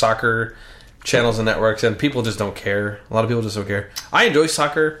 Like there's soccer channels and networks, and people just don't care. A lot of people just don't care. I enjoy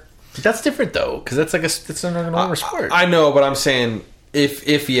soccer. That's different though, because that's like it's an normal sport. I know, but I'm saying if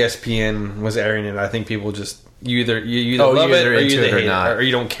ESPN was airing it, I think people just you either love it or you either hate it or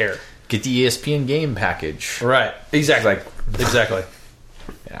you don't care. Get the ESPN game package. Right? Exactly. Exactly.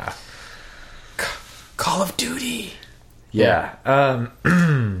 Yeah. Call of Duty. Yeah.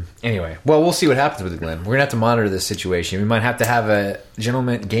 Anyway, well, we'll see what happens with it, Glenn. We're gonna have to monitor this situation. We might have to have a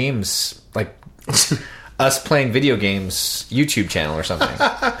Gentlemint Games, like us playing video games YouTube channel or something.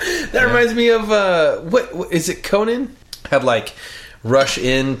 That reminds me of what is it? Conan had like rush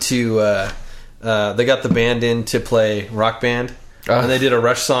into. They got the band in to play Rock Band. And they did a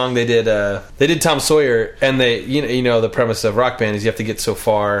Rush song. They did Tom Sawyer, and they the premise of Rock Band is you have to get so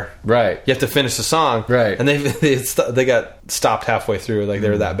far, Right. You have to finish the song, Right. And they got stopped halfway through, like they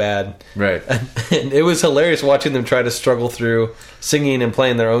were that bad, Right. And it was hilarious watching them try to struggle through singing and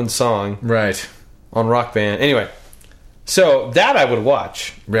playing their own song Right. on Rock Band. Anyway, so that I would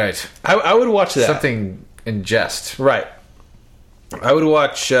watch. Right. I would watch that. Something in jest. Right. I would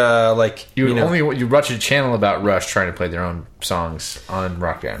watch you watch a channel about Rush trying to play their own songs on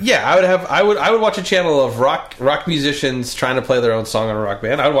Rock Band. Yeah, I would watch a channel of rock musicians trying to play their own song on a Rock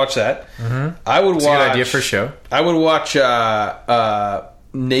Band. I would watch that. Mm-hmm. I would watch. That's a good idea for a show. I would watch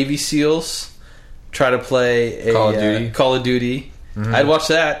Navy SEALs try to play a Call of Duty. Mm-hmm. I'd watch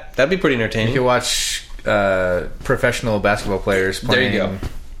that. That'd be pretty entertaining. You could watch professional basketball players playing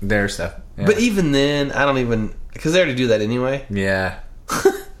their stuff. Yeah. But even then, I don't even because they already do that anyway. Yeah.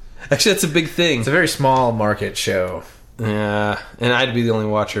 Actually, that's a big thing. It's a very small market show. Yeah, and I'd be the only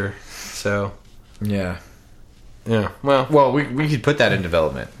watcher. So Yeah. Well, we could put that in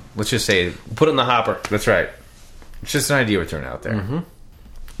development. Let's just say put it in the hopper. that's right. It's just an idea we're throwing out there. Mm-hmm.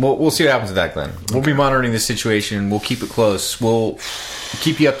 We'll see what happens with that, Glenn. We'll be monitoring this situation. We'll keep it close. We'll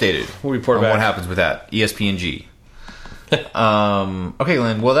keep you updated. We'll report on back. what happens with that. ESPNG. Okay,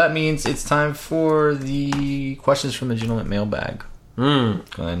 Glenn. Well, that means it's time for the questions from the Gentlemint mailbag.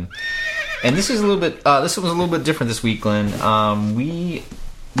 Glenn. And this is a little bit. This was a little bit different this week, Glenn. We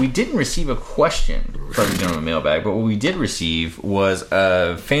didn't receive a question from the Gentlemint mailbag, but what we did receive was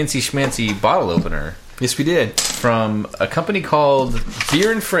a fancy schmancy bottle opener. Yes, we did. From a company called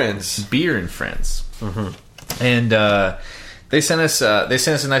Beer and Friends. Beer and Friends. Mm-hmm. And they sent us a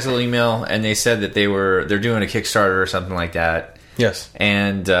nice little email, and they said that they're doing a Kickstarter or something like that. Yes.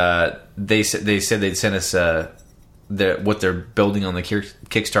 And they said they'd send us what they're building on the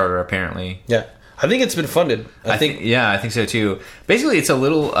Kickstarter, apparently. Yeah. I think it's been funded. I think so too. Basically, it's a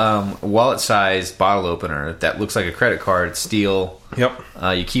little wallet-sized bottle opener that looks like a credit card. It's steel. Yep.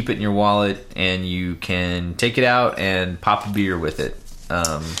 You keep it in your wallet, and you can take it out and pop a beer with it.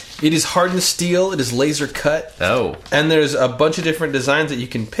 It is hardened steel. It is laser cut. Oh. And there's a bunch of different designs that you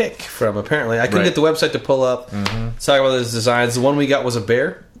can pick from, apparently. I couldn't Right. get the website to pull up. Mm-hmm. Talk about those designs. The one we got was a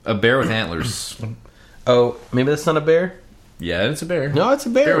bear. A bear with antlers. Oh, maybe that's not a bear? Yeah, it's a bear. No, it's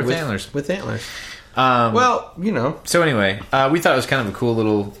a bear. With antlers. With antlers. Well, you know. So anyway, we thought it was kind of a cool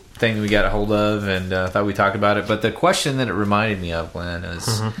little thing that we got a hold of, and thought we'd talk about it. But the question that it reminded me of, Glenn,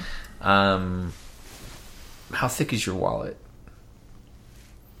 is how thick is your wallet?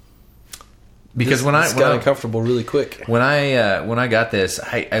 Because when I got uncomfortable really quick. When I got this,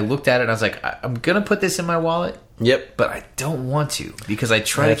 I looked at it and I was like, I'm gonna put this in my wallet. Yep, but I don't want to because I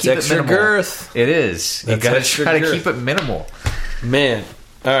try That's to keep extra it minimal. Girth. It is. You That's gotta extra try girth. to keep it minimal. Man,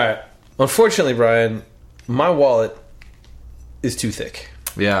 all right. Unfortunately, Brian, my wallet is too thick.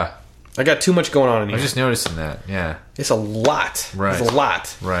 Yeah, I got too much going on in I here. was just noticing that. Yeah, It's a lot. Right. It's a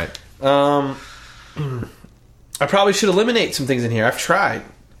lot. right. I probably should eliminate some things in here. I've tried,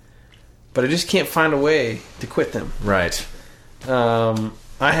 but I just can't find a way to quit them. Right. I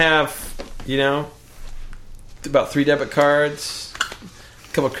have, about 3 debit cards, a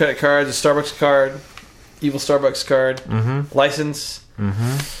couple of credit cards, a Starbucks card, evil Starbucks card, license.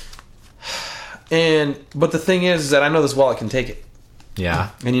 But the thing is that I know this wallet can take it. Yeah.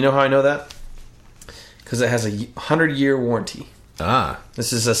 And you know how I know that? Because it has a 100-year warranty.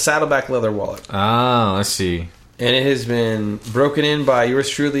 This is a saddleback leather wallet. Let's see. And it has been broken in by yours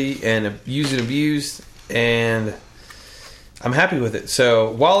truly and used and abused, and I'm happy with it.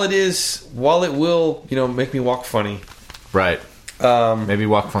 So while it will, make me walk funny. Right. Maybe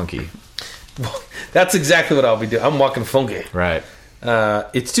walk funky. That's exactly what I'll be doing. I'm walking funky. Right.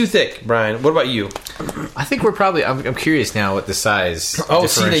 It's too thick, Brian. What about you? I think we're probably. I'm curious now what the size. Oh,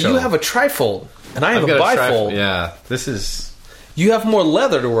 see, now you have a trifold, and I have a bifold. Yeah, this is. You have more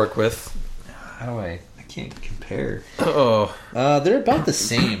leather to work with. How do I can't compare. Oh, they're about the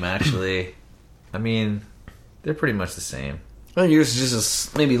same, actually. I mean, they're pretty much the same. well, yours is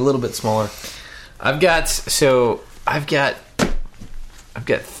just maybe a little bit smaller. I've got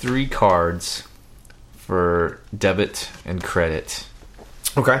 3 cards for debit and credit.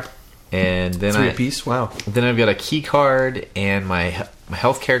 Okay, And then 3 apiece. Wow. Then I've got a key card and my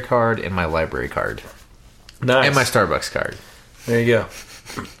healthcare card and my library card. Nice. And my Starbucks card. There you go.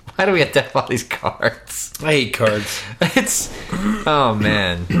 Why do we have to have all these cards? I hate cards. Oh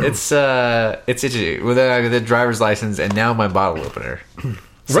man, it's itchy with the driver's license and now my bottle opener.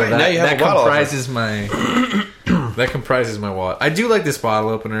 So Right, now you have that a bottle comprises my that comprises my wallet. I do like this bottle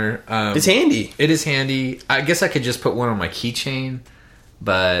opener. It's handy. It is handy. I guess I could just put one on my keychain,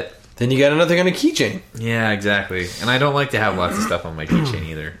 but Then you got another thing on a keychain. yeah, exactly. And I don't like to have lots of stuff on my keychain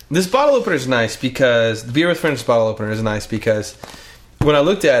either. This bottle opener is nice because the Beer with Friends bottle opener is nice because when I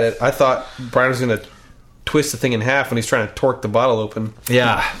looked at it, I thought Brian was going to twist the thing in half when he's trying to torque the bottle open.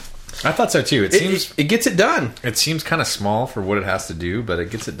 Yeah, I thought so too. It seems it gets it done. it seems kind of small for what it has to do, but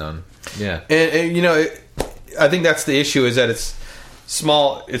it gets it done. Yeah. And I think that's the issue is that it's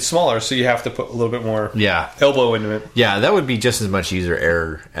small. It's smaller, so you have to put a little bit more elbow into it. Yeah, that would be just as much user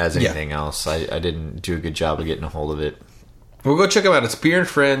error as anything else. I didn't do a good job of getting a hold of it. We'll go check them out. It's Beer and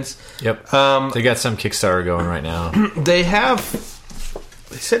Friends. Yep. They got some Kickstarter going right now. They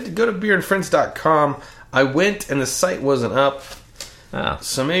said to go to beerandfriends.com. I went and the site wasn't up. Oh.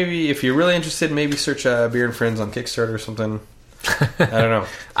 So maybe if you're really interested, maybe search Beer and Friends on Kickstarter or something. I don't know.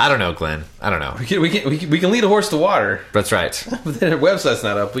 I don't know, Glenn. I don't know. We can lead a horse to water. That's right. But then our website's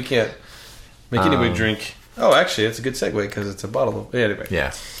not up. We can't make anybody drink. Oh, actually, it's a good segue because it's a bottle. Anyway.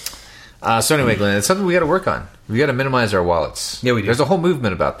 Yeah. So anyway, Glenn, it's something we got to work on. We got to minimize our wallets. Yeah, we do. There's a whole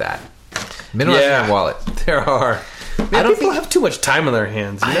movement about that. Minimizing your wallet. There are. Man, people have too much time on their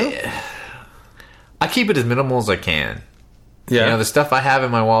hands. You know? I keep it as minimal as I can. Yeah. You know, the stuff I have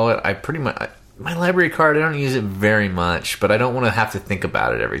in my wallet, I pretty much... my library card, I don't use it very much, but I don't want to have to think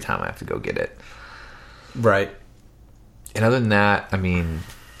about it every time I have to go get it. Right. And other than that, I mean...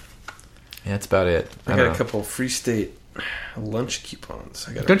 yeah, that's about it. I got a couple Free State lunch coupons.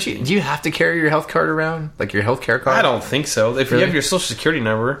 Do you have to carry your health card around? Like your health care card? I don't think so. If you have your social security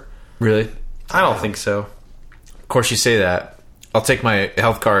number. Really? I don't think so. Of course you say that. I'll take my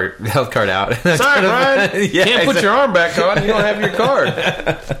health card out. Sorry, Brian. Yeah, can't put your arm back on. You don't have your card.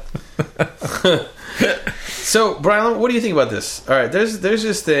 So, Brian, what do you think about this? All right, there's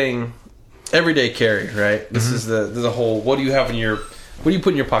this thing, everyday carry, right? This is the whole. What do you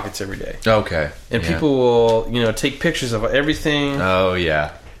put in your pockets every day? Okay. And people will, take pictures of everything. Oh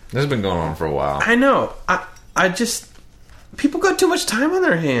yeah, this has been going on for a while. I know. I just people got too much time on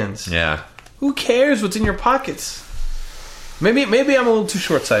their hands. Yeah. Who cares what's in your pockets? Maybe I'm a little too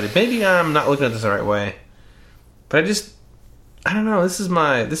short-sighted. Maybe I'm not looking at this the right way. But I don't know. This is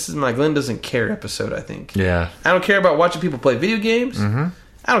my Glenn doesn't care episode, I think. Yeah. I don't care about watching people play video games. Mm-hmm.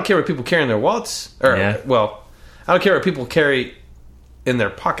 I don't care what people carry in their wallets. I don't care what people carry in their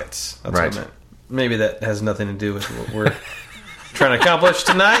pockets. That's what I meant. Maybe that has nothing to do with what we're trying to accomplish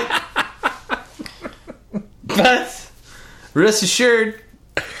tonight. But rest assured,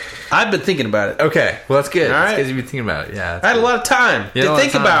 I've been thinking about it. Okay, well that's good. All right, because you've been thinking about it. Yeah, I had a lot of time to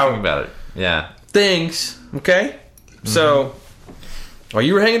think about it. Yeah, things. Okay, so while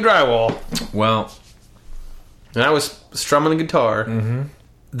you were hanging drywall, and I was strumming the guitar,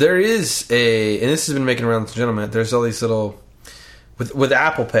 there is and this has been making around the Gentlemint. There's all these little with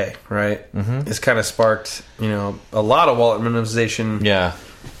Apple Pay, right? It's kind of sparked a lot of wallet minimization. Yeah,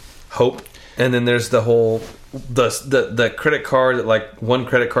 hope, and then there's the whole. The credit card, like one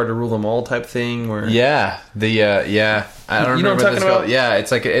credit card to rule them all type thing. Where I don't remember what I'm talking about. Yeah, it's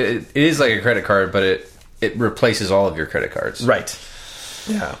like it is like a credit card, but it replaces all of your credit cards. Right.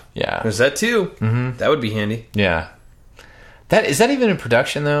 Yeah. There's that too. That would be handy. Yeah. Is that even in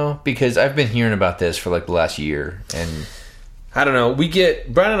production though? Because I've been hearing about this for like the last year, and I don't know.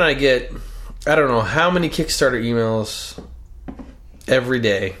 Brian and I get I don't know how many Kickstarter emails every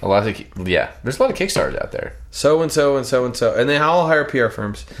day. There's a lot of Kickstarters out there. So and so and so and so, and they all hire PR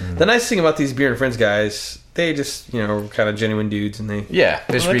firms. The nice thing about these Beer and Friends guys, they just are kind of genuine dudes, and they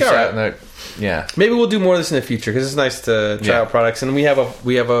just reach out and maybe we'll do more of this in the future because it's nice to try out products, and we have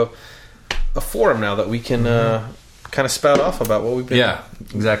a forum now that we can kind of spout off about what we've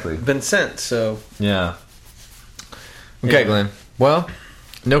been sent. So okay, Glenn. Well,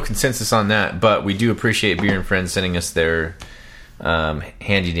 no consensus on that, but we do appreciate Beer and Friends sending us their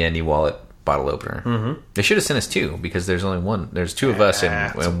handy dandy wallet bottle opener. They should have sent us two because there's only one. There's two of us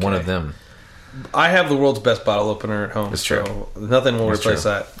and one of them. I have the world's best bottle opener at home. That's true. So nothing will replace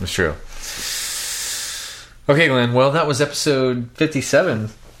that. That's true. Okay, Glenn. Well, that was episode 57.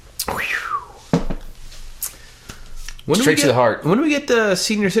 Straight to the heart. When do we get the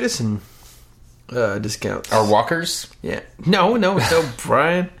senior citizen discounts? Our walkers? Yeah. No,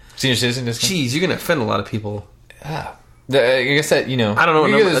 Brian. Senior citizen discount? Jeez, you're going to offend a lot of people. Yeah. I guess that, I don't know.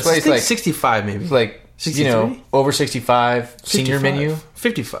 You go to this place, like 65 maybe. Like, 63? Over 65 senior 55. menu?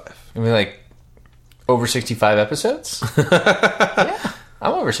 55. I mean, like, over 65 episodes? Yeah.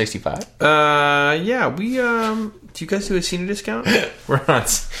 I'm over 65. Yeah, we, do you guys do a senior discount? We're on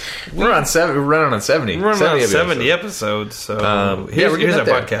 70. We're running on 70. We're running on 70 episodes. So here's our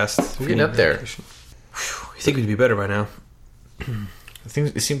podcast. We're getting up there. You think we'd be better by now?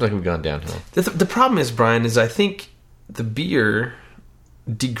 It seems like we've gone downhill. The problem is, Brian, I think the beer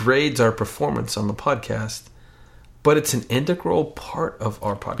degrades our performance on the podcast, but it's an integral part of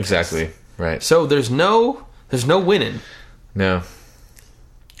our podcast. Exactly. Right. So there's no winning. No.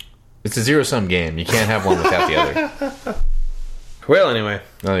 It's a zero-sum game. You can't have one without the other. Well, anyway,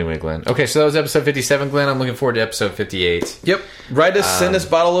 Glenn. Okay, so that was episode 57, Glenn. I'm looking forward to episode 58. Yep. Write us, send us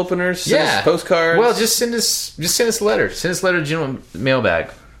bottle openers, send us postcards. Well, just send us a letter. Send us a letter to Gentleman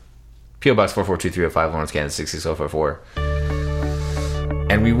Mailbag. P.O. Box 442-305, Lawrence, Kansas 66044.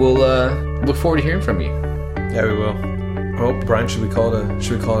 And we will look forward to hearing from you. Yeah, we will. Oh, Brian, should we call it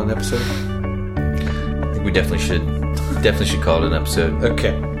an episode? I think we definitely should. Definitely should call it an episode.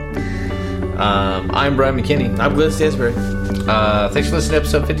 Okay. I'm Brian McKinney. I'm Glenn Stansbury. Thanks for listening to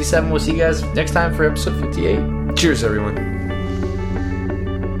episode 57. We'll see you guys next time for episode 58. Cheers, everyone.